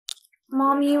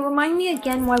Mommy, remind me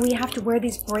again why we have to wear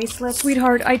these bracelets.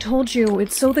 Sweetheart, I told you,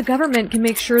 it's so the government can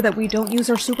make sure that we don't use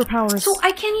our superpowers. So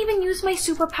I can't even use my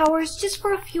superpowers just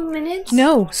for a few minutes?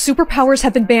 No, superpowers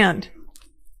have been banned.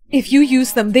 If you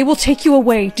use them, they will take you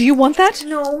away. Do you want that?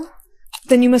 No.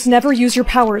 Then you must never use your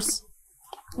powers.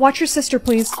 Watch your sister,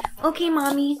 please. Okay,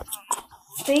 Mommy.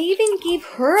 They even gave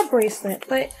her a bracelet,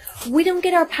 but we don't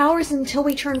get our powers until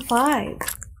we turn 5.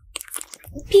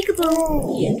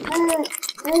 Peekaboo!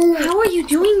 How are you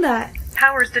doing that?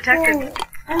 Powers detected.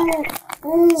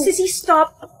 Sissy,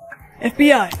 stop.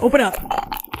 FBI, open up.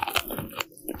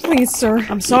 Please, sir.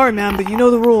 I'm sorry, ma'am, but you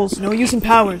know the rules. No using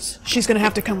powers. She's gonna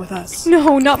have to come with us.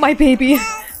 No, not my baby.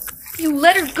 You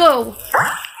let her go.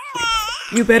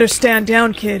 You better stand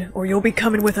down, kid, or you'll be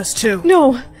coming with us too.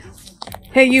 No.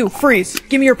 Hey you, freeze.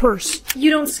 Give me your purse.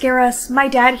 You don't scare us. My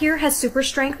dad here has super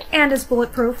strength and is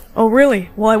bulletproof. Oh really?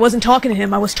 Well, I wasn't talking to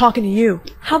him, I was talking to you.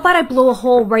 How about I blow a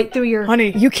hole right through your...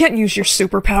 Honey, you can't use your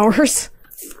superpowers.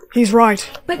 He's right.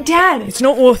 But Dad... It's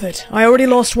not worth it. I already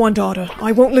lost one daughter.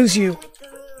 I won't lose you.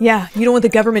 Yeah, you don't want the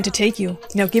government to take you.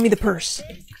 Now give me the purse.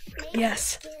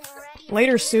 Yes.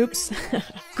 Later, Soups.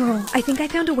 Girl, I think I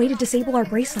found a way to disable our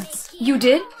bracelets. You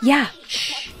did? Yeah.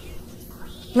 Shh.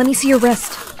 Let me see your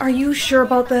wrist. Are you sure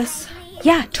about this?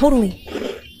 Yeah, totally.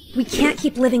 We can't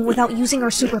keep living without using our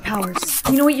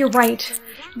superpowers. You know what, you're right.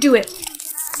 Do it.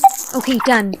 Okay,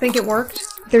 done. Think it worked?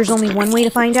 There's only one way to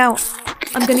find out.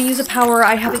 I'm gonna use a power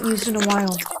I haven't used in a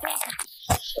while.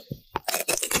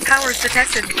 Powers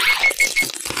detected.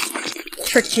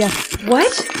 Tricked ya.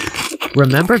 What?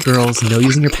 Remember, girls, no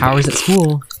using your powers at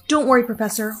school. Don't worry,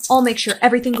 Professor. I'll make sure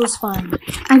everything goes fine.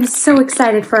 I'm so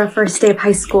excited for our first day of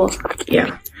high school.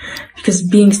 Yeah, because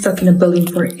being stuck in a building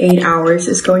for 8 hours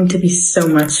is going to be so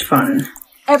much fun.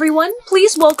 Everyone,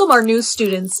 please welcome our new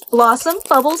students, Blossom,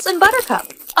 Bubbles, and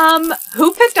Buttercup.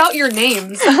 Who picked out your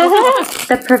names?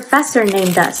 The professor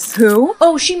named us. Who?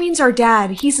 Oh, she means our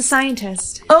dad. He's a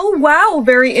scientist. Oh, wow,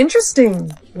 very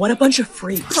interesting. What a bunch of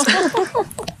freaks.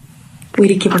 Way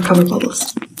to keep her cover,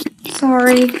 Bubbles.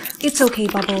 Sorry. It's okay,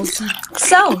 Bubbles.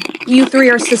 So, you three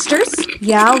are sisters?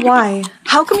 Yeah, why?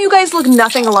 How come you guys look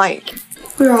nothing alike?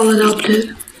 We're all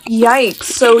adopted. Yikes,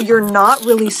 so you're not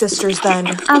really sisters then.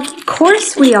 Of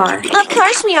course we are. Of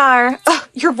course we are. Ugh,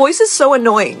 your voice is so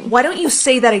annoying. Why don't you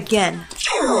say that again?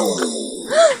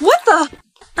 What the?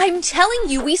 I'm telling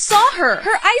you, we saw her.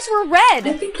 Her eyes were red.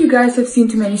 I think you guys have seen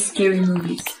too many scary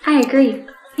movies. I agree.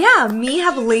 Yeah, me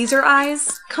have laser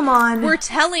eyes? Come on. We're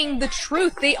telling the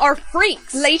truth. They are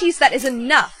freaks. Ladies, that is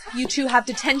enough. You two have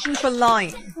detention for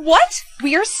lying. What?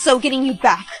 We are so getting you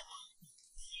back.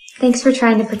 Thanks for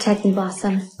trying to protect me,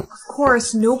 Blossom. Of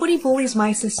course, nobody bullies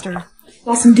my sister.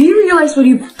 Blossom, do you realize what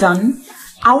you've done?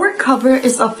 Our cover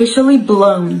is officially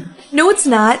blown. No, it's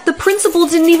not. The principal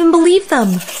didn't even believe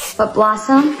them. But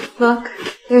Blossom, look,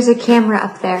 there's a camera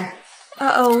up there.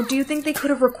 Uh-oh, do you think they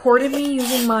could have recorded me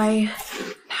using my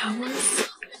powers?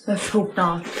 Let's hope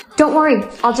not. Don't worry,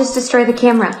 I'll just destroy the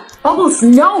camera. Bubbles,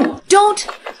 no! Don't!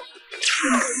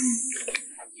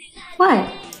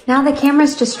 What? Now the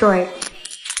camera's destroyed.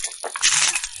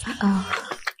 Uh-oh.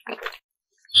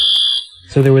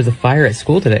 So there was a fire at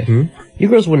school today, You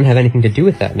girls wouldn't have anything to do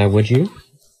with that, now would you?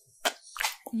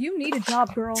 You need a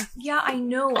job, girl. Yeah, I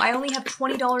know. I only have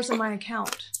 $20 in my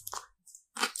account.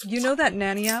 You know that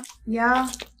nanny app? Yeah.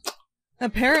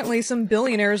 Apparently some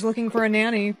billionaire is looking for a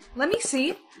nanny. Let me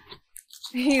see.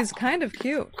 He's kind of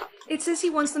cute. It says he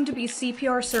wants them to be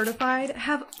CPR certified,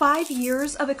 have 5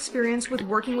 years of experience with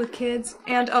working with kids,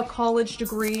 and a college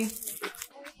degree.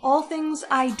 All things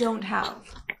I don't have.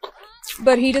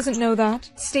 But he doesn't know that.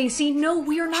 Stacy, no,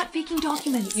 we are not faking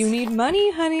documents. You need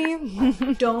money,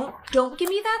 honey. Don't give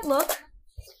me that look.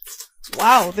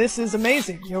 Wow, this is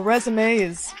amazing. Your resume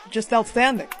is just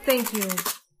outstanding. Thank you.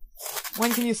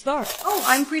 When can you start? Oh,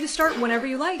 I'm free to start whenever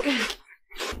you like.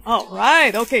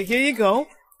 Alright, okay, here you go.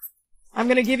 I'm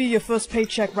gonna give you your first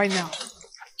paycheck right now.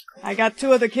 I got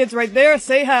 2 other kids right there.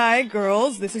 Say hi,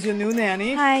 girls. This is your new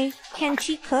nanny. Hi. Can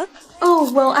she cook?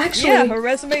 Oh, well, actually... Yeah, her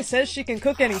resume says she can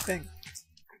cook anything.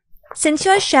 Since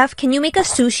you're a chef, can you make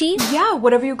us sushi? Yeah,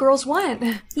 whatever you girls want.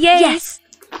 Yay! Yes!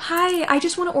 Hi, I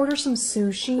just want to order some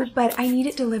sushi, but I need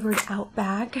it delivered out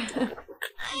back.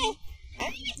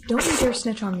 Don't you dare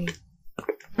snitch on me.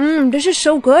 This is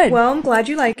so good. Well, I'm glad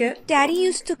you like it. Daddy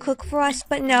used to cook for us,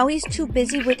 but now he's too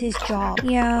busy with his job.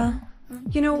 Yeah.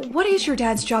 You know, what is your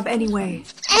dad's job anyway?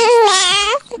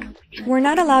 We're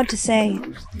not allowed to say.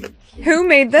 Who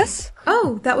made this?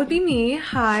 Oh, that would be me.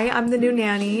 Hi, I'm the new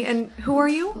nanny. And who are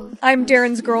you? I'm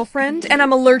Darren's girlfriend, and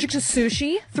I'm allergic to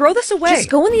sushi. Throw this away. Just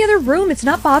go in the other room. It's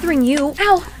not bothering you.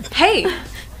 Ow! Hey!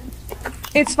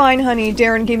 It's fine, honey.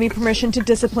 Darren gave me permission to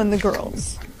discipline the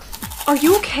girls. Are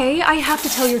you okay? I have to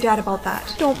tell your dad about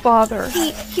that. Don't bother.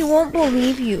 He won't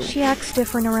believe you. She acts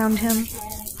different around him.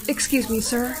 Excuse me,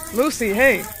 sir. Lucy,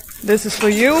 hey. This is for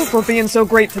you for being so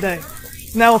great today.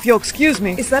 Now, if you'll excuse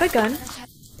me... Is that a gun?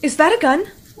 Is that a gun?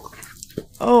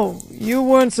 Oh, you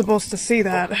weren't supposed to see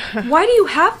that. Why do you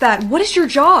have that? What is your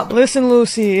job? Listen,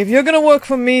 Lucy, if you're gonna work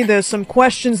for me, there's some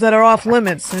questions that are off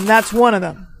limits, and that's one of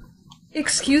them.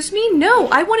 Excuse me? No,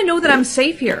 I want to know that I'm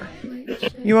safe here.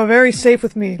 You are very safe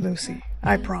with me, Lucy.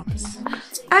 I promise.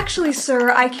 Actually, sir,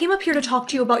 I came up here to talk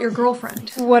to you about your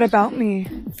girlfriend. What about me?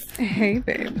 Hey,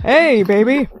 babe. Hey,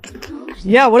 baby.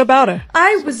 Yeah, what about her?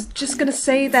 I was just gonna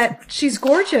say that she's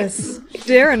gorgeous.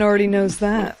 Darren already knows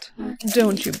that.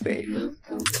 Don't you, babe?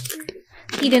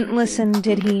 He didn't listen,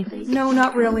 did he? No,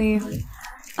 not really.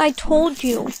 I told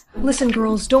you. Listen,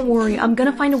 girls, don't worry. I'm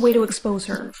gonna find a way to expose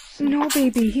her. No,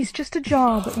 baby, he's just a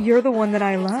job. You're the one that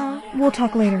I love. We'll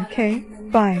talk later, okay?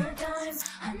 Bye.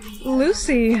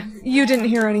 Lucy, you didn't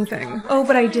hear anything. Oh,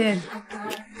 but I did.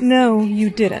 No, you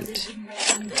didn't.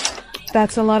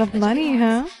 That's a lot of money,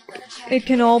 huh? It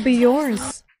can all be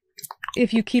yours.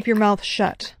 If you keep your mouth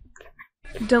shut.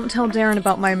 Don't tell Darren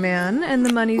about my man, and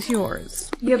the money's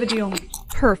yours. You have a deal.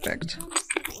 Perfect.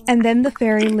 And then the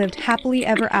fairy lived happily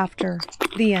ever after.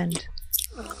 The end.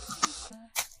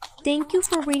 Thank you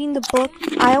for reading the book.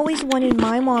 I always wanted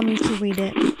my mommy to read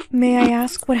it. May I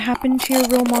ask what happened to your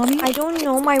real mommy? I don't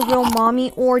know my real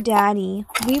mommy or daddy.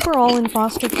 We were all in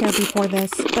foster care before this,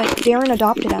 but Darren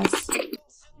adopted us.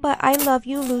 But I love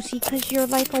you, Lucy, because you're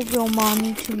like a real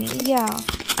mommy to me. Yeah.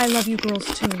 I love you girls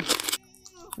too.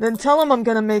 Then tell him I'm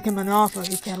gonna make him an offer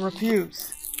he can't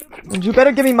refuse. And you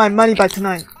better give me my money by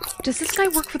tonight. Does this guy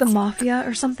work for the mafia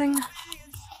or something?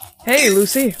 Hey,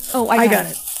 Lucy. Oh, I got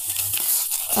it.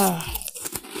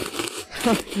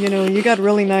 You know, you got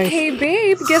really nice. Hey,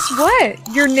 babe, guess what?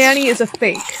 Your nanny is a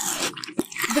fake.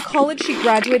 The college she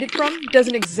graduated from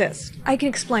doesn't exist. I can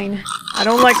explain. I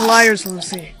don't like liars,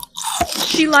 Lucy.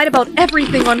 She lied about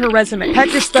everything on her resume.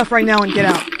 Pack your stuff right now and get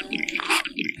out.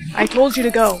 I told you to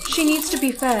go. She needs to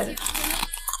be fed.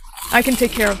 I can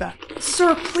take care of that.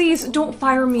 Sir, please don't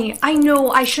fire me. I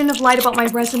know I shouldn't have lied about my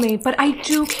resume, but I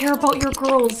do care about your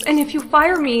girls, and if you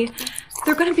fire me,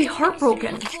 they're gonna be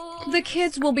heartbroken. The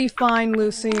kids will be fine,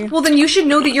 Lucy. Well, then you should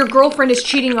know that your girlfriend is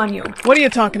cheating on you. What are you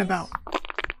talking about?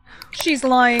 She's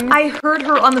lying. I heard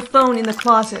her on the phone in the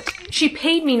closet. She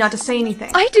paid me not to say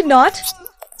anything. I did not.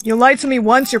 You lied to me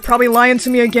once, you're probably lying to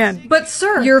me again. But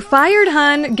sir... You're fired,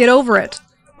 hun. Get over it.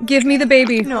 Give me the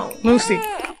baby. No. Lucy.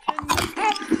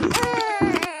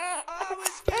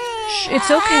 Shh, it's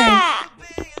okay.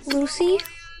 Lucy,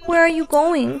 where are you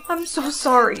going? I'm so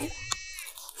sorry.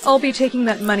 I'll be taking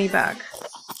that money back.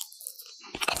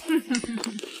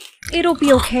 It'll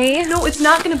be okay. No, it's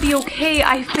not gonna be okay.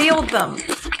 I failed them.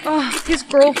 Oh, his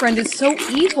girlfriend is so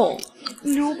evil.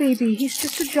 No, baby, he's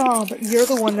just a job. You're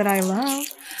the one that I love.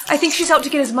 I think she's out to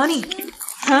get his money.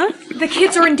 Huh? The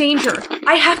kids are in danger.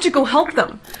 I have to go help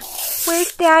them.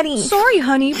 Where's Daddy? Sorry,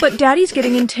 honey, but Daddy's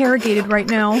getting interrogated right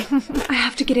now. I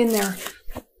have to get in there.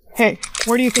 Hey,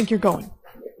 where do you think you're going?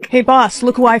 Hey, boss,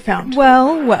 look who I found.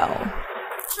 Well, well.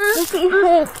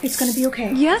 It's gonna be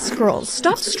okay. Yes, girls,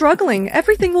 stop struggling.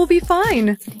 Everything will be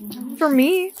fine. For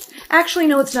me. Actually,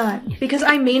 no, it's not. Because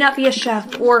I may not be a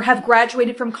chef or have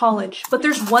graduated from college, but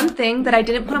there's one thing that I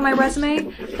didn't put on my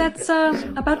resume that's,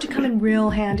 about to come in real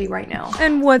handy right now.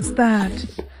 And what's that?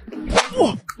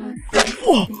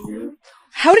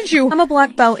 How did you? I'm a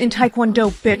black belt in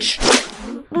Taekwondo, bitch.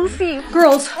 Lucy.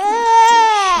 Girls.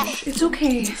 It's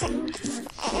okay.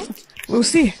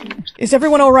 Lucy, is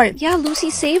everyone alright? Yeah, Lucy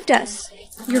saved us.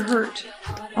 You're hurt.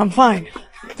 I'm fine.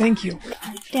 Thank you.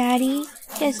 Daddy,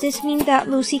 does this mean that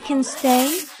Lucy can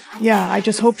stay? Yeah, I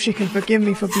just hope she can forgive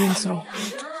me for being so.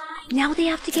 Now they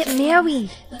have to get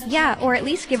married. Yeah, or at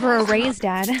least give her a raise,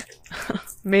 Dad.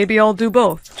 Maybe I'll do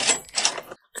both.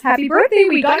 Happy birthday,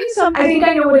 we got you something. I think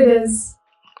I know what it is.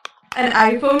 An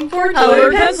iPhone 4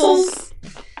 colored pencils.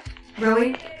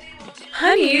 Really?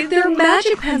 Honey, they're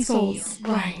magic pencils.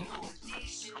 Right.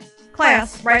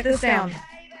 Class, write this down.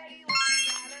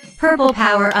 Purple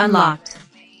power unlocked.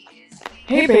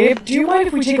 Hey babe, do you mind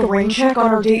if we take a rain check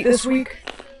on our date this week?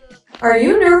 Are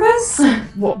you nervous?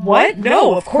 What?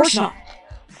 No, of course not.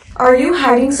 Are you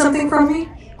hiding something from me?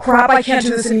 Crap, I can't do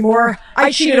this anymore.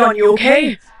 I cheated on you,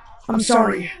 okay? I'm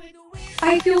sorry.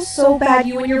 I feel so bad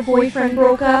you and your boyfriend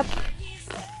broke up.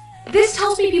 This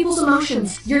tells me people's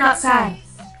emotions. You're not sad.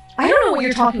 I don't know what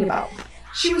you're talking about.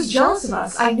 She was jealous of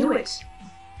us. I knew it.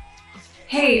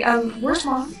 Hey, where's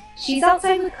Mom? She's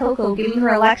outside with Coco giving her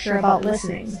a lecture about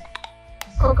listening.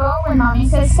 Coco, when mommy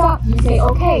says stop, you say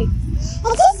okay.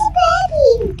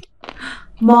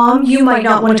 Mom, you might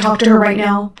not want to talk to her right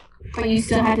now. But you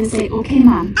still have to say okay,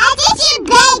 mom.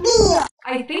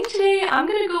 I think today I'm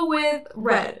gonna go with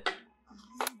red.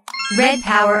 Red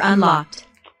power unlocked.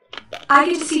 I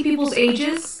get to see people's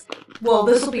ages. Well,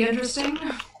 this will be interesting.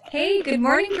 Hey, good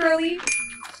morning, girlie.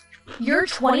 You're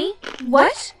 20?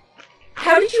 What?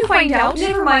 How did you find out?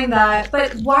 Never mind that,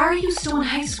 but why are you still in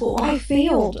high school? I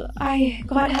failed. I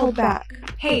got held back.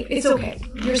 Hey, it's okay.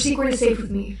 Your secret is safe with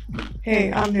me.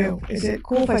 Hey, I'm new. Is it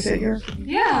cool if I sit here?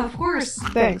 Yeah, of course.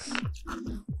 Thanks.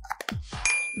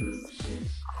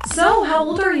 So, how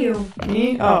old are you?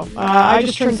 Me? Oh, I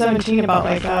just turned 17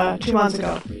 about, 2 months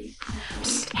ago.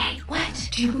 Psst, hey, what?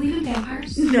 Do you believe in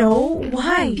vampires? No,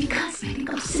 why? Because I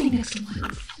think I'm sitting next to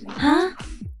one. Huh?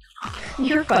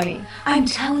 You're funny. I'm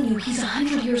telling you, he's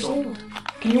 100 years old.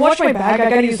 Can you watch my bag? I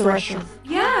gotta use the restroom.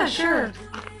 Yeah, sure.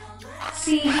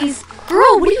 See, he's...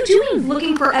 Girl, what are you doing?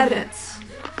 Looking for evidence.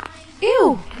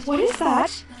 Ew, what is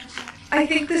that? I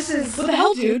think this is... What the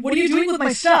hell, dude? What are you doing with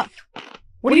my stuff?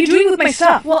 What are you doing with my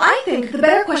stuff? Well, I think the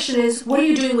better question is, what are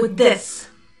you doing with this?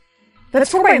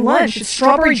 That's for my lunch. It's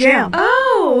strawberry jam.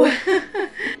 Oh!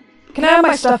 Can I have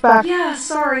my stuff back? Yeah,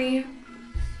 sorry.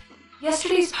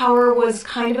 Yesterday's power was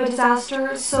kind of a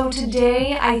disaster, so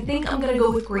today I think I'm gonna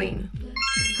go with green.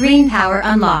 Green power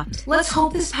unlocked. Let's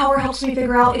hope this power helps me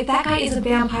figure out if that guy is a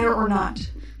vampire or not.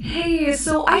 Hey,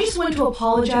 so I just wanted to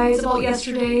apologize about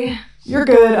yesterday. You're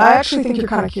good. I actually think you're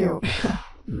kind of cute.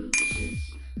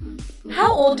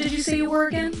 How old did you say you were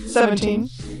again?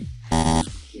 17.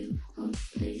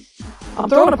 I'm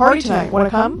throwing a party tonight.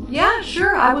 Wanna come? Yeah,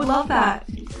 sure, I would love that.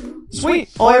 Sweet.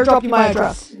 I'll airdrop you my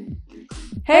address.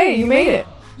 Hey, you made it.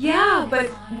 Yeah, but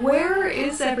where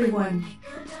is everyone?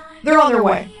 They're on their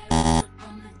way.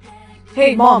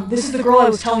 Hey, Mom, this is the girl I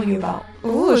was telling you about.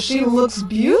 Ooh, she looks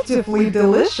beautifully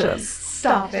delicious.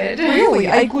 Stop it. Really,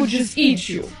 I could just eat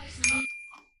you.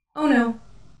 Oh no.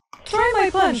 Try my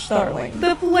punch, darling.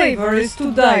 The flavor is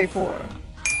to die for.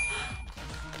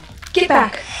 Get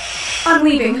back. I'm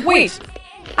leaving. Wait.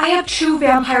 I have 2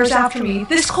 vampires after me.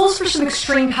 This calls for some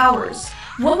extreme powers.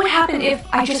 What would happen if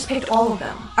I just picked all of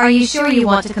them? Are you sure you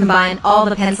want to combine all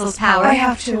the pencil's power? I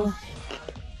have to.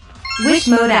 Wish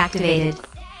mode activated.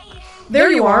 There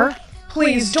you are.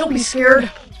 Please, don't be scared.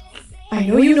 I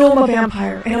know you know I'm a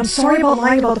vampire, and I'm sorry about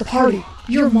lying about the party.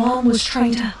 Your mom was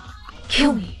trying to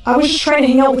kill me. I was just trying to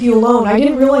hang out with you alone. I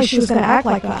didn't realize she was going to act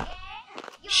like that.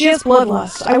 She has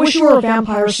bloodlust. I wish you were a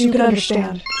vampire so you could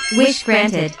understand. Wish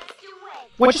granted.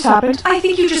 What just happened? I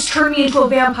think you just turned me into a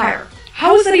vampire.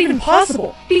 How is that even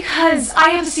possible? Because I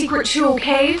have a secret too,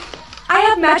 okay? I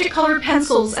have magic-colored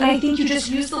pencils, and I think you just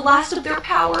used the last of their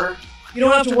power. You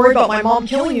don't have to worry about my mom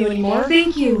killing you anymore.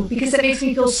 Thank you, because it makes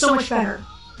me feel so much better.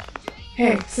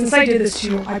 Hey, since I did this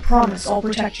to you, I promise I'll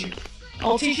protect you.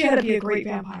 I'll teach you how to be a great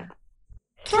vampire.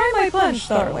 Try my punch,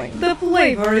 darling. The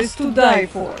flavor is to die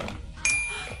for.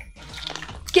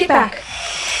 Get back.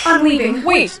 I'm leaving.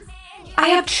 Wait. I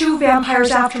have 2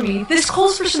 vampires after me. This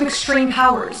calls for some extreme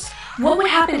powers. What would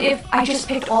happen if I just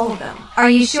picked all of them? Are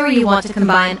you sure you want to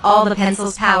combine all the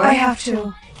pencil's power? I have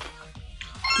to.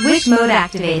 Wish mode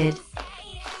activated.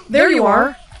 There you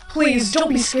are. Please, don't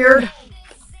be scared.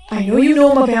 I know you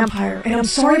know I'm a vampire, and I'm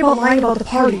sorry about lying about the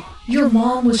party. Your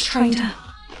mom was trying to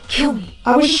kill me.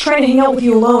 I was just trying to hang out with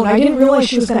you alone. I didn't realize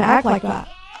she was going to act like that.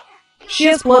 She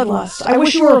has bloodlust. I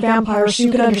wish you were a vampire so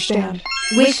you could understand.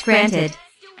 Wish granted.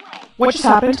 What just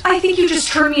happened? I think you just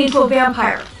turned me into a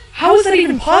vampire. How is that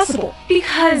even possible?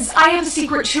 Because I have a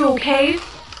secret too, okay?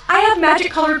 I have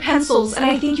magic-colored pencils, and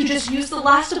I think you just used the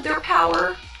last of their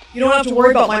power. You don't have to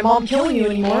worry about my mom killing you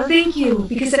anymore. Thank you,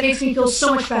 because it makes me feel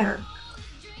so much better.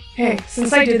 Hey,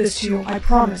 since I did this to you, I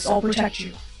promise I'll protect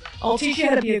you. I'll teach you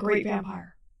how to be a great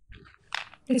vampire.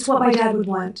 It's what my dad would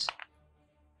want.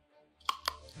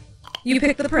 You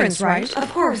picked the prince, right?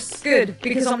 Of course. Good,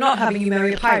 because I'm not having you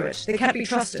marry a pirate. They can't be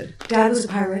trusted. Dad was a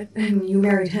pirate, and you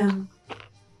married him.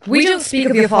 We don't speak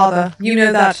of your father. You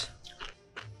know that.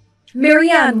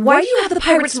 Marianne, why do you have the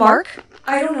pirate's mark?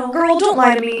 I don't know. Girl, don't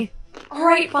lie to me.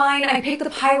 Alright, fine, I picked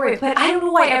the pirate, but I don't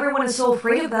know why everyone is so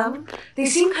afraid of them. They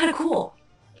seem kind of cool.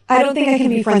 I don't think I can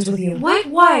be friends with you. What?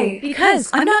 Why? Because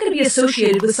I'm not going to be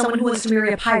associated with someone who wants to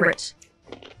marry a pirate.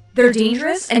 They're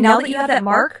dangerous, and now that you have that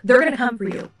mark, they're going to come for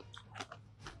you.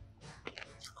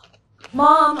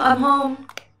 Mom, I'm home.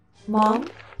 Mom?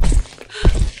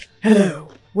 Hello.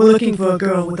 We're looking for a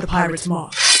girl with the pirate's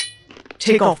mark.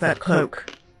 Take off that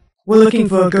cloak. We're looking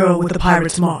for a girl with the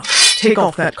pirate's mark. Take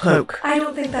off that cloak. I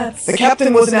don't think that's... The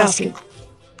captain wasn't asking.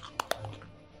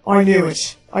 I knew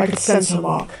it. I could sense her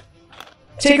mark.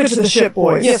 Take her to the ship,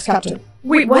 boys. Yes, Captain.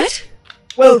 Wait, what?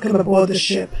 Welcome aboard the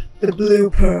ship, the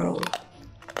Blue Pearl.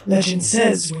 Legend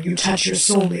says when you touch your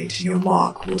soulmate, your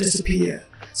mark will disappear.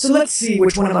 So let's see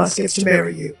which one of us gets to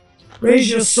marry you.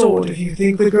 Raise your sword if you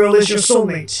think the girl is your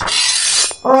soulmate.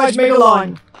 Alright, make a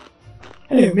line.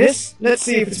 Hello, miss. Let's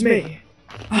see if it's me.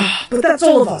 But that's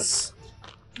all of us.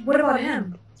 What about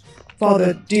him?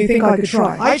 Father, do you think I could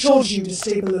try? I told you to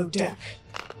stay below deck.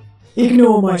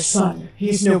 Ignore my son.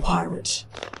 He's no pirate.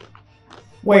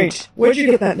 Wait, where'd you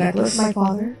get that necklace? My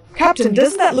father. Captain,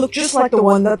 doesn't that look just like the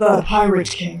one that the Pirate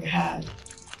King had?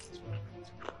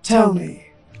 Tell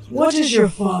me, what is your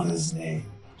father's name?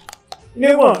 You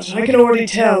know what? I can already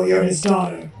tell you're his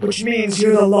daughter, which means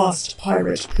you're the lost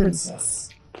pirate princess.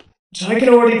 I can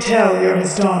already tell you're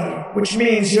his daughter, which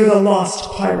means you're the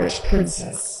lost pirate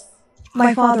princess.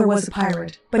 My father was a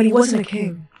pirate, but he wasn't a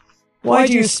king. Why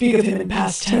do you speak of him in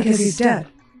past tense? Because he's dead.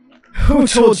 Who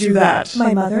told you that?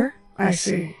 My mother. I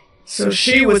see. So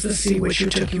she was the sea witch who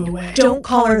took you away. Don't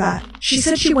call her that. She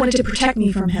said she wanted to protect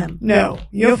me from him. No,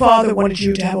 your father wanted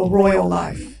you to have a royal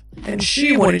life. And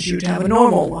she wanted you to have a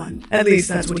normal one. At least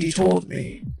that's what he told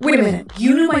me. Wait a minute.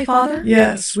 You knew my father?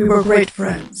 Yes, we were great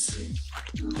friends.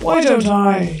 Why don't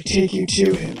I take you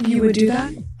to him? You would do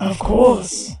that? Of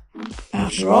course.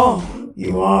 After all,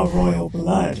 you are royal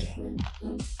blood.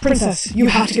 Princess, you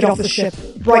have to get off the ship.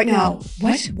 Right now.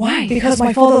 What? Why? Because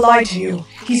my father lied to you.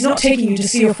 He's not taking you to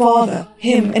see your father.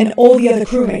 Him and all the other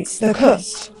crewmates. They're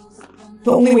cursed.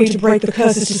 The only way to break the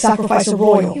curse is to sacrifice a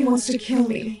royal. He wants to kill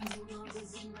me.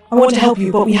 I want to help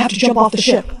you, but we have to jump off the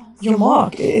ship. Your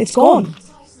mark, it's gone.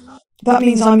 That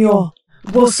means I'm your...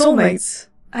 We're soulmates.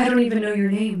 I don't even know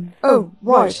your name. Oh,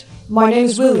 right. My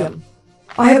name's William.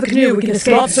 I have a canoe, we can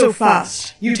escape. Not so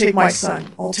fast. You take my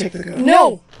son, I'll take the girl.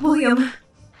 No! William.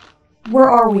 Where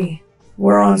are we?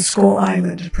 We're on Skull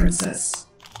Island, Princess.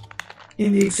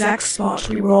 In the exact spot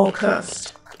we were all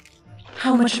cursed.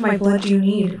 How much of my blood do you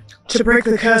need? To break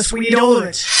the curse, we need all of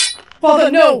it. Father,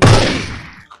 no!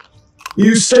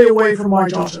 You stay away from my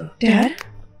daughter. Dad?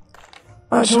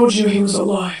 I told you he was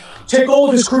alive. Take all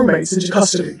of his crewmates into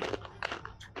custody.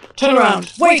 Turn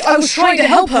around. Wait, I was trying to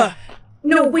help her!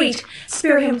 No, wait.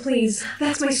 Spare him, please.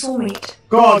 That's my soulmate.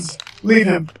 Guards, leave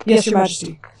him. Yes, Your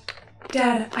Majesty.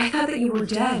 Dad, I thought that you were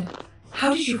dead.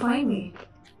 How did you find me?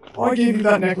 I gave you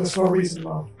that necklace for a reason,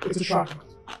 Mom. It's a tracker.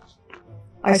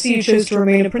 I see you chose to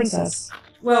remain a princess.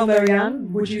 Well,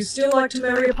 Marianne, would you still like to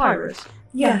marry a pirate?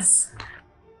 Yes.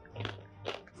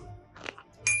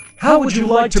 How would you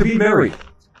like to be married?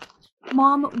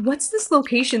 Mom, what's this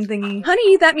location thingy?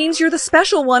 Honey, that means you're the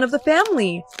special one of the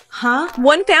family. Huh?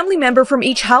 One family member from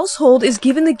each household is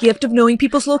given the gift of knowing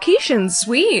people's locations.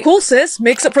 Sweet. Cool, sis.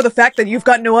 Makes up for the fact that you've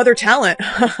got no other talent.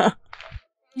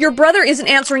 Your brother isn't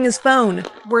answering his phone.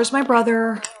 Where's my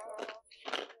brother?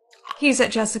 He's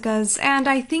at Jessica's, and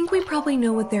I think we probably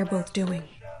know what they're both doing.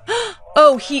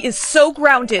 Oh, he is so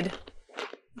grounded.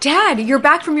 Dad, you're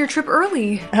back from your trip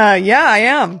early. Yeah, I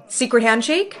am. Secret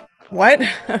handshake? What?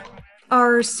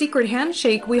 Our secret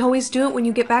handshake, we always do it when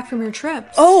you get back from your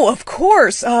trips. Oh, of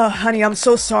course. Honey, I'm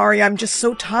so sorry. I'm just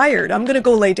so tired. I'm gonna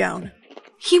go lay down.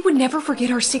 He would never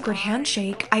forget our secret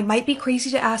handshake. I might be crazy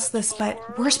to ask this, but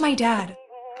where's my dad?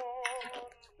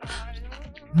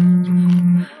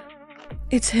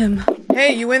 It's him.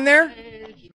 Hey, you in there?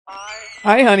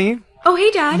 Hi, honey. Oh,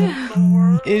 hey,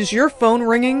 Dad. Is your phone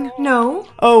ringing? No.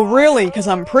 Oh, really? Because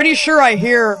I'm pretty sure I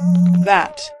hear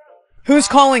that. Who's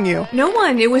calling you? No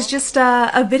one. It was just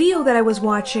a video that I was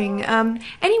watching.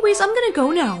 Anyways, I'm gonna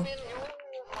go now.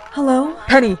 Hello?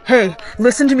 Penny, hey,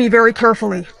 listen to me very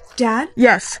carefully. Dad?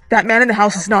 Yes, that man in the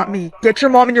house is not me. Get your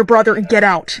mom and your brother and get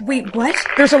out. Wait, what?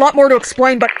 There's a lot more to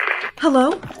explain, but...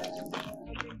 Hello?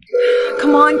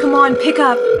 Come on, pick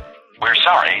up. We're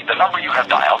sorry, the number you have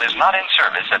dialed is not in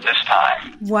service at this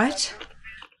time. What?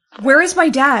 Where is my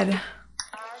dad?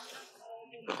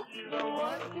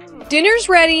 Dinner's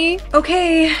ready.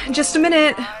 Okay, just a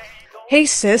minute. Hey,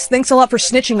 sis, thanks a lot for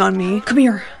snitching on me. Come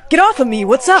here. Get off of me,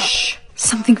 what's up? Shh.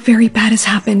 Something very bad has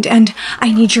happened, and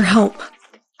I need your help.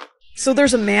 So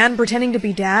there's a man pretending to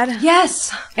be dad?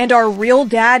 Yes. And our real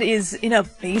dad is in a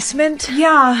basement?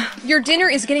 Yeah. Your dinner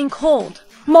is getting cold.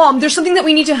 Mom, there's something that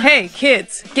we need to... Hey,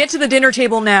 kids, get to the dinner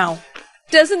table now.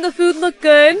 Doesn't the food look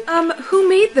good? Who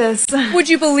made this? Would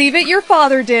you believe it? Your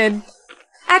father did.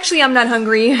 Actually, I'm not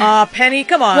hungry. Penny,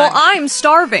 come on. Well, I'm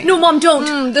starving. No, Mom,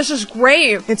 don't. This is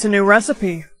great. It's a new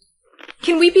recipe.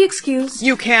 Can we be excused?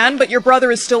 You can, but your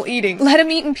brother is still eating. Let him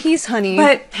eat in peace, honey.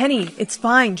 But... Penny, it's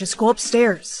fine. Just go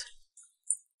upstairs.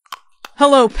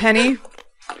 Hello, Penny.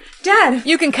 Dad!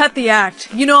 You can cut the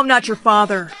act. You know I'm not your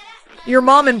father. Your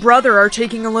mom and brother are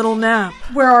taking a little nap.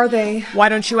 Where are they? Why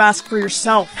don't you ask for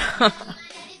yourself?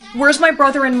 Where's my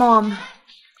brother and mom?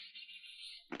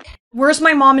 Where's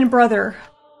my mom and brother?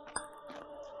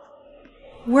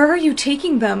 Where are you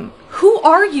taking them? Who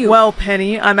are you? Well,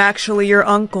 Penny, I'm actually your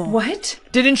uncle. What?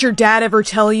 Didn't your dad ever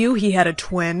tell you he had a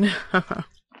twin?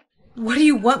 What do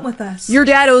you want with us? Your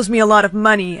dad owes me a lot of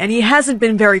money, and he hasn't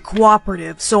been very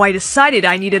cooperative, so I decided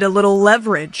I needed a little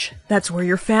leverage. That's where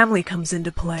your family comes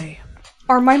into play.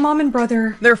 Are my mom and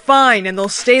brother... They're fine, and they'll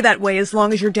stay that way as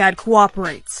long as your dad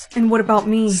cooperates. And what about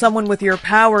me? Someone with your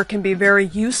power can be very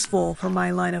useful for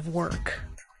my line of work.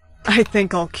 I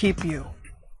think I'll keep you.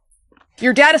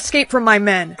 Your dad escaped from my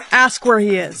men. Ask where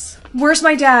he is. Where's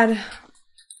my dad?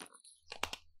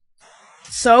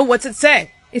 So, what's it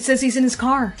say? It says he's in his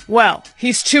car. Well,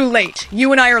 he's too late.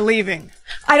 You and I are leaving.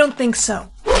 I don't think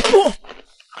so. Oh!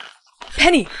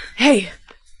 Penny, hey.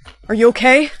 Are you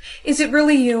okay? Is it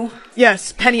really you?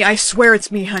 Yes, Penny, I swear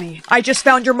it's me, honey. I just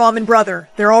found your mom and brother.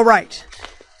 They're all right.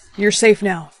 You're safe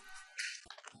now.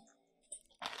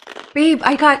 Babe,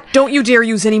 I got... Don't you dare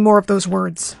use any more of those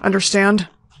words. Understand?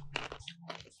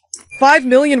 5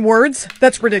 million words?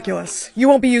 That's ridiculous. You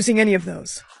won't be using any of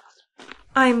those.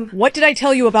 What did I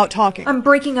tell you about talking? I'm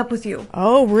breaking up with you.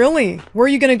 Oh, really? Where are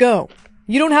you gonna go?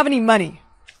 You don't have any money.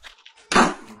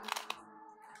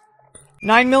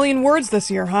 9 million words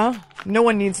this year, huh? No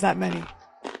one needs that many.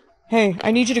 Hey,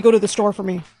 I need you to go to the store for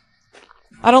me.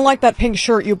 I don't like that pink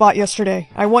shirt you bought yesterday.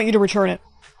 I want you to return it.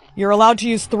 You're allowed to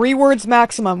use 3 words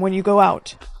maximum when you go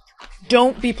out.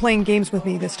 Don't be playing games with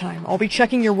me this time. I'll be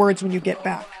checking your words when you get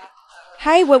back.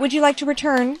 Hi, what would you like to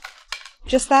return?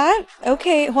 Just that?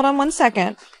 Okay, hold on 1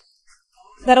 second.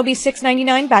 That'll be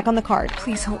 $6.99 back on the card.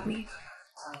 Please help me.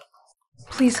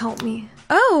 Please help me.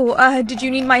 Oh, did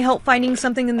you need my help finding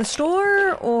something in the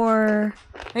store, or...?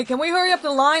 Hey, can we hurry up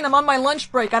the line? I'm on my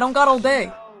lunch break. I don't got all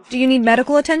day. Do you need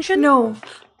medical attention? No.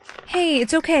 Hey,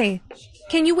 it's okay.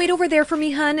 Can you wait over there for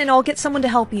me, hun, and I'll get someone to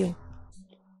help you.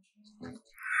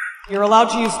 You're allowed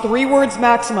to use 3 words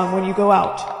maximum when you go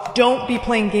out. Don't be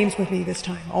playing games with me this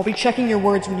time. I'll be checking your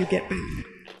words when you get back.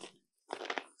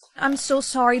 I'm so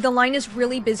sorry. The line is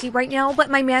really busy right now, but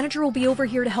my manager will be over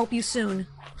here to help you soon.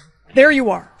 There you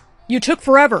are. You took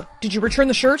forever. Did you return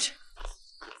the shirt?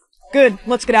 Good.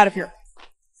 Let's get out of here.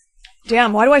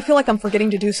 Damn, why do I feel like I'm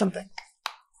forgetting to do something?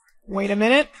 Wait a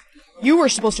minute. You were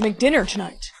supposed to make dinner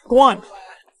tonight. Go on.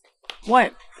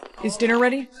 What? Is dinner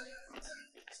ready?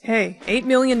 Hey,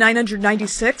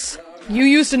 8,996? You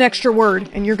used an extra word,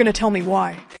 and you're gonna tell me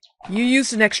why. You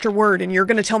used an extra word, and you're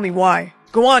gonna tell me why.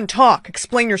 Go on, talk.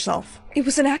 Explain yourself. It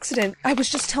was an accident. I was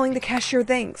just telling the cashier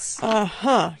thanks.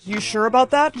 Uh-huh. You sure about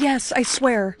that? Yes, I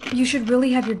swear. You should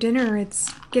really have your dinner.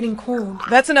 It's getting cold.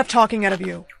 That's enough talking out of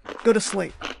you. Go to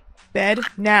sleep. Bed,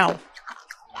 now.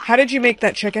 How did you make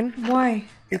that chicken? Why?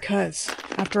 Because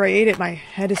after I ate it, my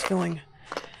head is filling.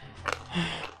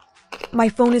 My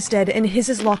phone is dead, and his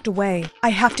is locked away. I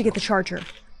have to get the charger.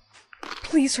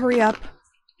 Please hurry up.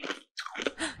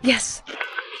 Yes.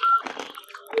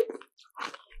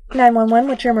 911,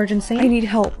 what's your emergency? I need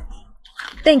help.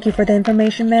 Thank you for the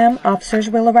information, ma'am. Officers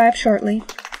will arrive shortly.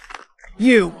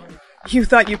 You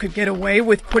thought you could get away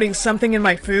with putting something in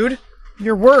my food?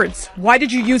 Your words. Why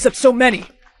did you use up so many?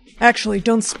 Actually,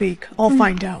 don't speak. I'll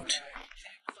find out.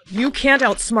 You can't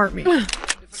outsmart me.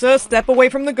 So step away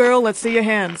from the girl. Let's see your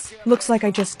hands. Looks like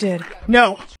I just did.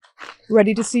 No.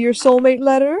 Ready to see your soulmate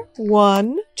letter?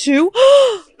 1, 2.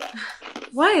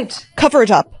 What? Cover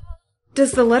it up.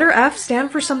 Does the letter F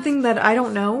stand for something that I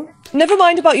don't know? Never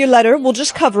mind about your letter. We'll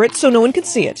just cover it so no one can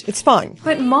see it. It's fine.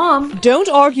 But Mom... Don't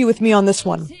argue with me on this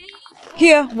one.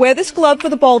 Here, wear this glove for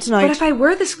the ball tonight. But if I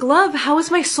wear this glove, how is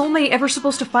my soulmate ever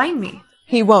supposed to find me?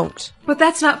 He won't. But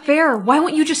that's not fair. Why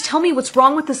won't you just tell me what's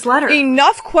wrong with this letter?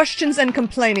 Enough questions and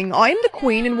complaining. I am the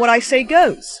queen and what I say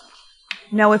goes.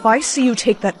 Now if I see you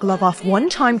take that glove off one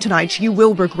time tonight, you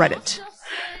will regret it.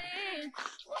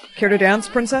 Care to dance,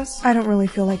 princess? I don't really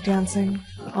feel like dancing.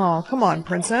 Oh, come on,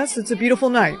 princess. It's a beautiful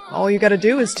night. All you gotta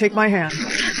do is take my hand.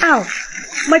 Ow!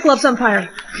 My glove's on fire.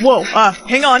 Whoa,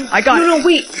 hang on. I got it. No,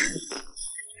 wait!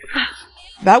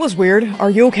 That was weird. Are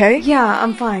you okay? Yeah,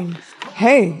 I'm fine.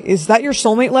 Hey, is that your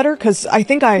soulmate letter? 'Cause I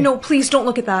think I... No, please don't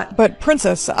look at that. But,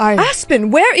 princess,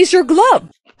 Aspen, where is your glove?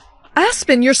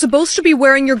 Aspen, you're supposed to be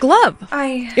wearing your glove.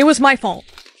 It was my fault.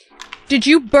 Did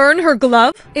you burn her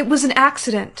glove? It was an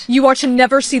accident. You are to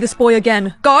never see this boy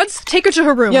again. Guards, take her to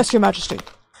her room. Yes, your majesty.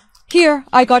 Here,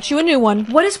 I got you a new one.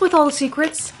 What is with all the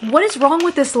secrets? What is wrong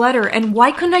with this letter, and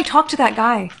why couldn't I talk to that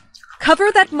guy?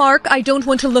 Cover that mark. I don't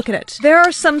want to look at it. There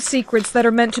are some secrets that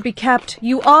are meant to be kept.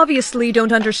 You obviously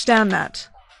don't understand that.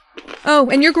 Oh,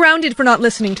 and you're grounded for not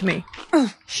listening to me.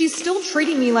 She's still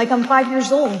treating me like I'm 5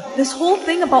 years old. This whole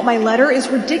thing about my letter is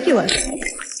ridiculous.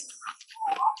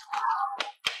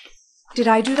 Did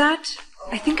I do that?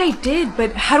 I think I did,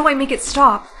 but how do I make it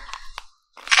stop?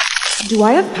 Do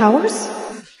I have powers?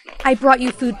 I brought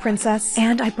you food, Princess.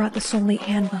 And I brought the soulmate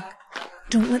handbook.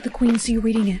 Don't let the Queen see you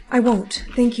reading it. I won't.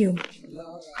 Thank you.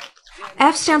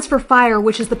 F stands for fire,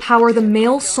 which is the power the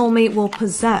male soulmate will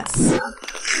possess.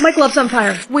 My glove's on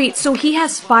fire. Wait, so he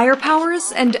has fire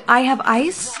powers and I have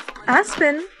ice?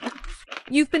 Aspen,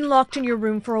 you've been locked in your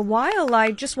room for a while.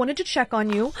 I just wanted to check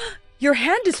on you. Your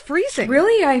hand is freezing.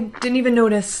 Really? I didn't even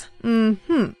notice.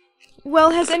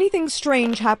 Well, has anything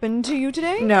strange happened to you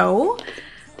today? No.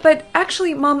 But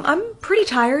actually, Mom, I'm pretty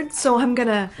tired, so I'm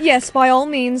gonna... Yes, by all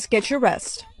means, get your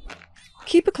rest.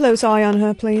 Keep a close eye on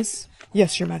her, please.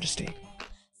 Yes, Your Majesty.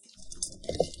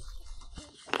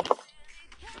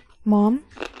 Mom?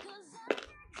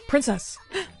 Princess.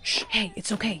 Shh, hey,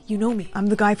 it's okay. You know me. I'm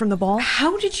the guy from the ball.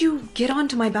 How did you get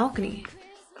onto my balcony?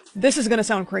 This is gonna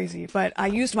sound crazy, but I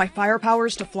used my fire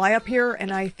powers to fly up here,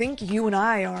 and I think you and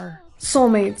I are...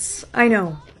 Soulmates. I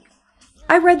know.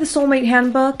 I read the soulmate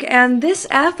handbook, and this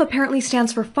F apparently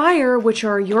stands for fire, which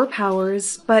are your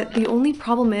powers, but the only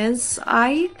problem is,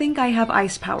 I think I have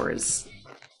ice powers.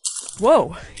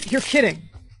 Whoa, you're kidding.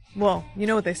 Well, you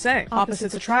know what they say.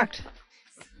 Opposites attract.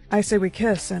 I say we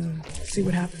kiss and see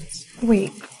what happens.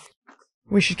 Wait.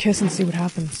 We should kiss and see what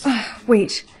happens.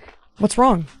 Wait. What's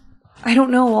wrong? I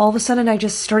don't know. All of a sudden, I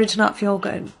just started to not feel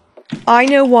good. I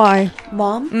know why.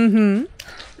 Mom? Mm-hmm.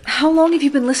 How long have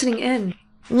you been listening in?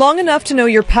 Long enough to know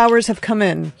your powers have come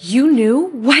in. You knew?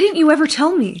 Why didn't you ever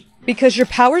tell me? Because your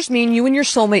powers mean you and your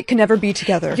soulmate can never be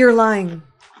together. You're lying.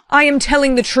 I am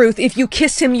telling the truth. If you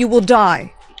kiss him, you will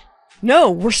die. No,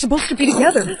 we're supposed to be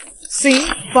together. See?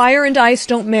 Fire and ice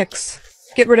don't mix.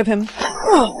 Get rid of him.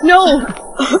 Oh,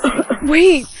 no!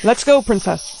 Wait. Let's go,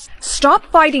 Princess. Stop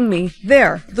fighting me.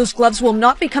 There. Those gloves will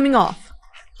not be coming off.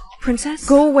 Princess?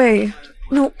 Go away.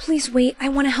 No, please wait. I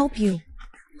want to help you.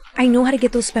 I know how to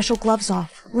get those special gloves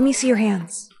off. Let me see your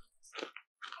hands.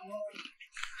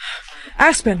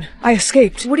 Aspen, I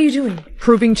escaped. What are you doing?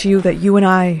 Proving to you that you and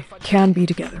I can be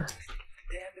together.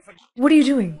 What are you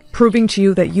doing? Proving to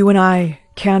you that you and I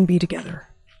can be together.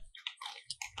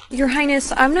 Your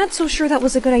Highness, I'm not so sure that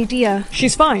was a good idea.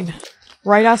 She's fine.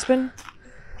 Right, Aspen?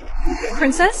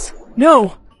 Princess?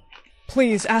 No!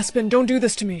 Please, Aspen, don't do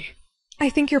this to me. I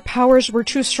think your powers were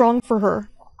too strong for her.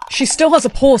 She still has a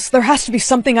pulse. There has to be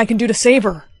something I can do to save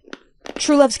her.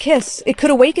 True Love's kiss. It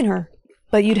could awaken her.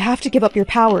 But you'd have to give up your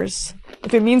powers.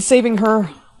 If it means saving her,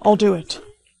 I'll do it.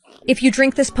 If you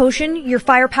drink this potion, your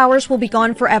fire powers will be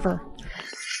gone forever.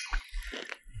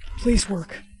 Please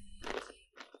work.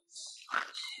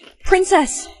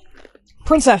 Princess!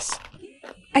 Princess!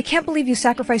 I can't believe you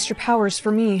sacrificed your powers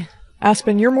for me.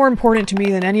 Aspen, you're more important to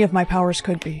me than any of my powers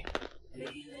could be.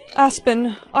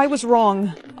 Aspen, I was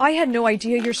wrong. I had no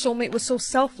idea your soulmate was so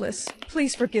selfless.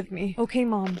 Please forgive me. Okay,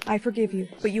 Mom, I forgive you,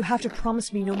 but you have to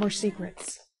promise me no more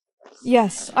secrets.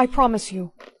 Yes, I promise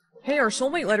you. Hey, our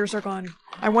soulmate letters are gone.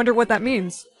 I wonder what that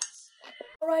means.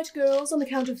 Alright, girls, on the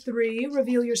count of 3,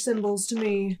 reveal your symbols to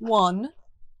me. 1,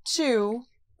 2,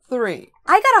 3.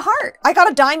 I got a heart. I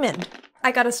got a diamond.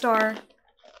 I got a star.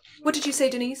 What did you say,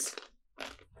 Denise?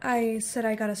 I said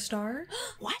I got a star?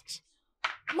 What?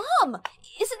 Mom,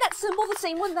 isn't that symbol the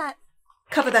same one that...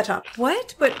 Cover that up.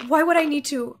 What? But why would I need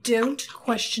to... Don't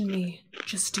question me.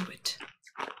 Just do it.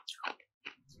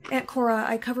 Aunt Cora,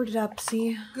 I covered it up,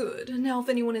 see? Good. Now if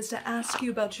anyone is to ask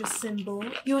you about your symbol,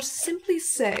 you'll simply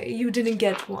say you didn't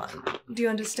get one. Do you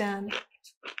understand?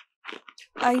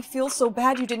 I feel so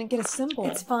bad you didn't get a symbol.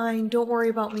 It's fine. Don't worry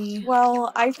about me.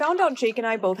 Well, I found out Jake and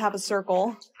I both have a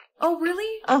circle. Oh,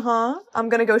 really? Uh-huh. I'm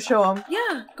gonna go show him.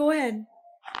 Yeah, go ahead.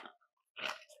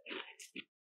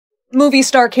 Movie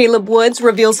star Caleb Woods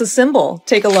reveals his symbol.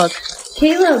 Take a look.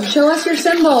 Caleb, show us your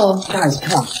symbol. Guys,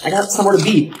 come on. I got somewhere to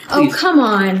be. Please. Oh, come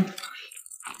on.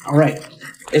 All right.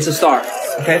 It's a star,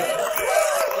 okay?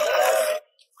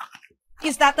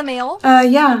 Is that the mail?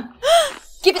 Yeah.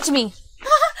 Give it to me.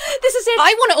 This is it.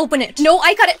 I want to open it. No,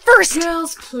 I got it first.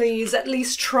 Girls, please, at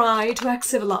least try to act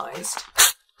civilized.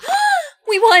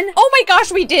 We won. Oh my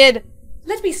gosh, we did.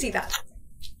 Let me see that.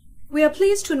 We are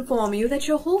pleased to inform you that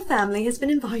your whole family has been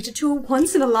invited to a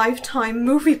once-in-a-lifetime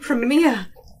movie premiere.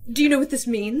 Do you know what this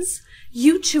means?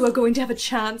 You two are going to have a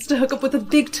chance to hook up with a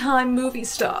big-time movie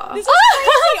star. This is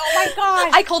crazy! Oh my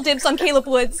gosh! I call dibs on Caleb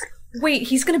Woods. Wait,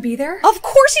 he's gonna be there? Of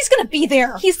course he's gonna be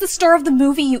there! He's the star of the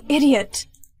movie, you idiot.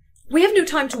 We have no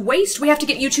time to waste. We have to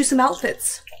get you two some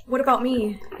outfits. What about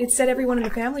me? It said everyone in the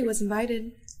family was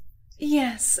invited.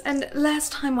 Yes, and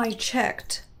last time I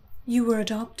checked, you were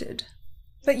adopted.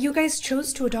 But you guys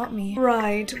chose to adopt me.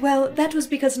 Right. Well, that was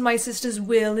because in my sister's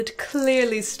will it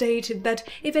clearly stated that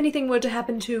if anything were to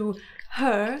happen to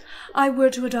her, I were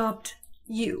to adopt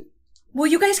you. Well,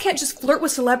 you guys can't just flirt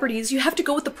with celebrities. You have to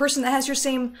go with the person that has your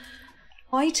same...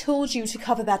 I told you to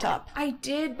cover that up. I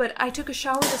did, but I took a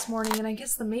shower this morning and I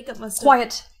guess the makeup must have...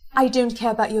 Quiet. I don't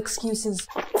care about your excuses.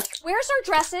 Where's our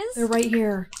dresses? They're right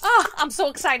here. Ah, I'm so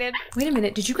excited. Wait a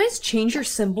minute, did you guys change your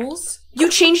symbols? You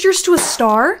changed yours to a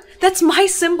star? That's my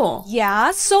symbol.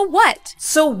 Yeah, so what?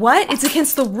 So what? It's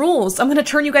against the rules. I'm gonna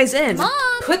turn you guys in. Mom!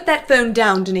 Put that phone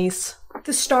down, Denise.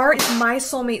 The star is my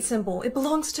soulmate symbol. It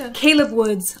belongs to Caleb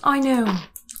Woods. I know.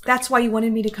 That's why you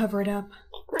wanted me to cover it up.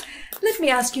 Let me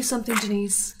ask you something,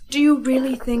 Denise. Do you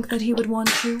really think that he would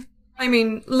want you? I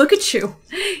mean, look at you.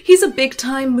 He's a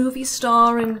big-time movie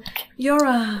star and you're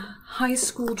a high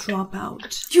school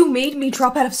dropout. You made me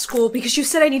drop out of school because you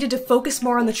said I needed to focus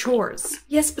more on the chores.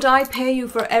 Yes, but I pay you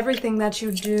for everything that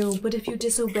you do. But if you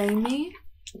disobey me...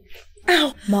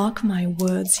 Ow! Mark my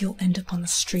words, you'll end up on the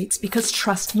streets because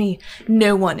trust me,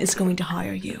 no one is going to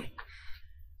hire you.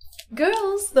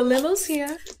 Girls, the limo's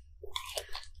here.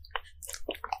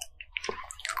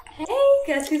 Hey,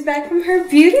 guess who's back from her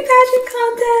beauty pageant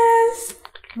contest?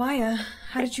 Maya,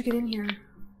 how did you get in here?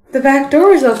 The back door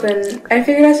was open. I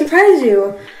figured I'd surprise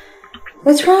you.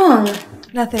 What's wrong?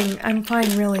 Nothing. I'm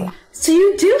fine, really. So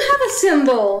you do have a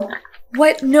symbol!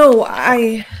 What? No,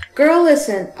 Girl,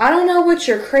 listen. I don't know what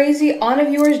your crazy aunt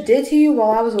of yours did to you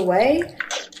while I was away,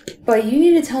 but you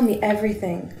need to tell me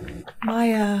everything.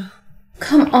 Maya...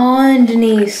 Come on,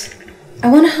 Denise. I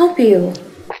want to help you.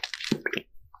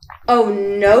 Oh,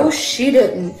 no, she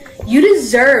didn't. You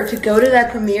deserve to go to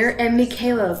that premiere and meet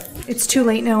Caleb. It's too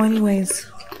late now anyways.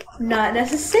 Not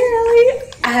necessarily.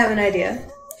 I have an idea.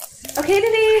 Okay,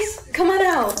 Denise, come on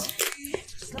out.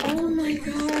 Oh my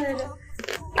god.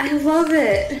 I love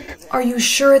it. Are you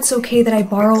sure it's okay that I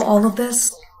borrow all of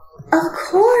this? Of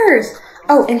course.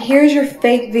 Oh, and here's your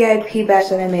fake VIP badge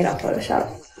that I made on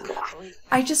Photoshop.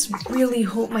 I just really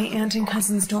hope my aunt and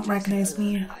cousins don't recognize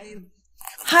me.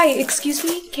 Hi, excuse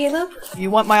me, Caleb? You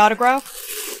want my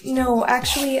autograph? No,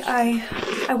 actually,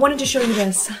 I wanted to show you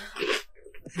this.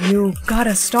 You got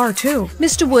a star, too.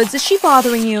 Mr. Woods, is she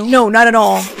bothering you? No, not at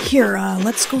all. Here,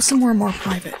 let's go somewhere more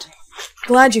private.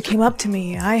 Glad you came up to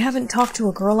me. I haven't talked to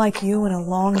a girl like you in a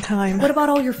long time. What about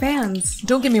all your fans?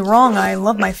 Don't get me wrong, I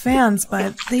love my fans,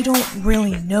 but they don't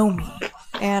really know me.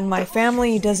 And my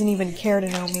family doesn't even care to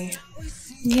know me.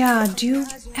 Yeah, do you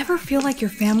ever feel like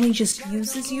your family just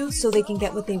uses you so they can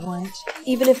get what they want?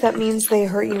 Even if that means they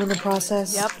hurt you in the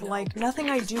process? Yep, like nothing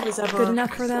I do is ever... good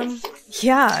enough for them?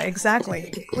 Yeah,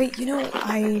 exactly. Wait, you know,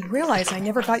 I realize I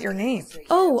never got your name.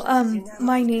 Oh,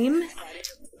 my name?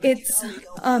 It's,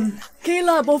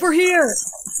 Caleb, over here!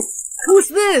 Who's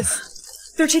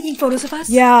this? They're taking photos of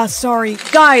us? Yeah, sorry.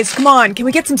 Guys, come on, can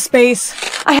we get some space?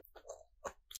 I